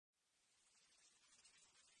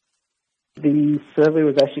The survey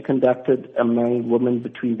was actually conducted among women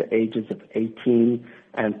between the ages of 18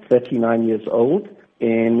 and 39 years old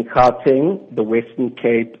in Gauteng, the Western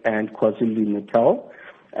Cape, and KwaZulu-Natal.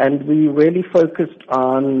 And we really focused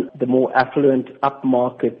on the more affluent,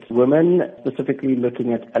 upmarket women, specifically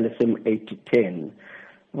looking at LSM 8 to 10.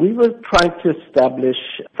 We were trying to establish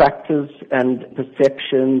factors and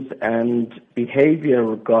perceptions and behavior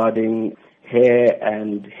regarding hair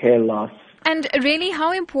and hair loss. And really,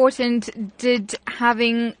 how important did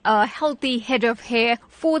having a healthy head of hair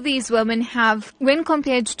for these women have when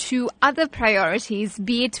compared to other priorities,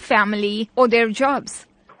 be it family or their jobs?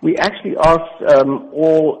 We actually asked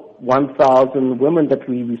all 1,000 women that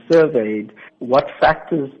we surveyed what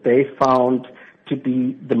factors they found to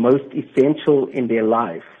be the most essential in their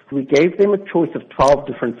life. We gave them a choice of 12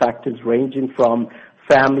 different factors ranging from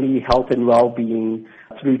family, health and well-being,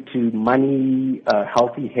 through to money,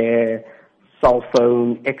 healthy hair, cell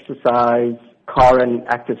phone, exercise, car and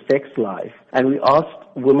active sex life. And we asked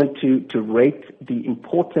women to rate the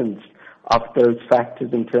importance of those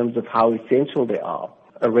factors in terms of how essential they are.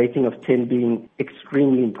 A rating of 10 being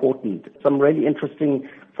extremely important. Some really interesting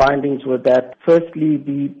findings were that, firstly,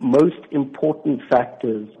 the most important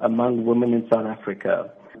factors among women in South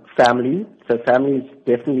Africa, family. So family is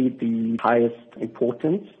definitely the highest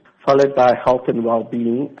importance, followed by health and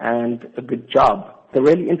well-being and a good job. The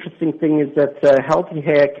really interesting thing is that healthy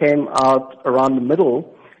hair came out around the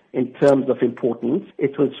middle in terms of importance.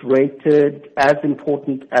 It was rated as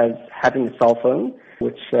important as having a cell phone,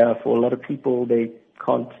 which for a lot of people they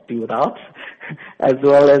can't do without, as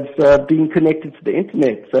well as being connected to the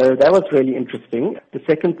internet. So that was really interesting. The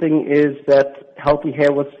second thing is that healthy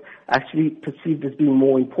hair was actually perceived as being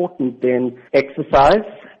more important than exercise,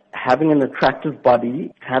 having an attractive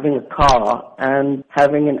body, having a car, and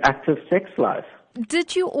having an active sex life.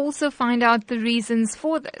 Did you also find out the reasons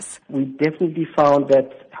for this? We definitely found that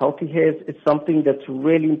healthy hair is something that's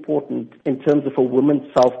really important in terms of a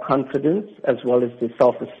woman's self-confidence as well as their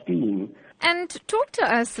self-esteem. And talk to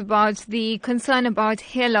us about the concern about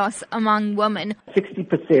hair loss among women.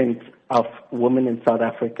 60% of women in South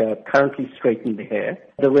Africa currently straighten their hair.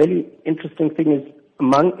 The really interesting thing is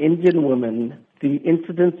among Indian women, the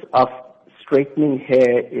incidence of straightening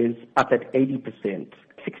hair is up at 80%.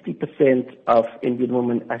 60% of Indian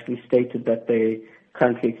women actually stated that they're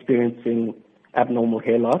currently experiencing abnormal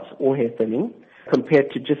hair loss or hair thinning,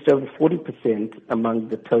 compared to just over 40% among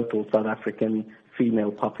the total South African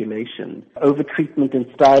female population. Overtreatment and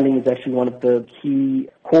styling is actually one of the key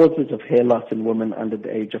causes of hair loss in women under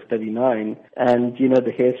the age of 39. And,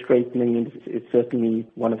 the hair straightening is certainly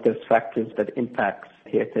one of those factors that impacts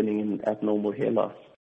hair thinning and abnormal hair loss.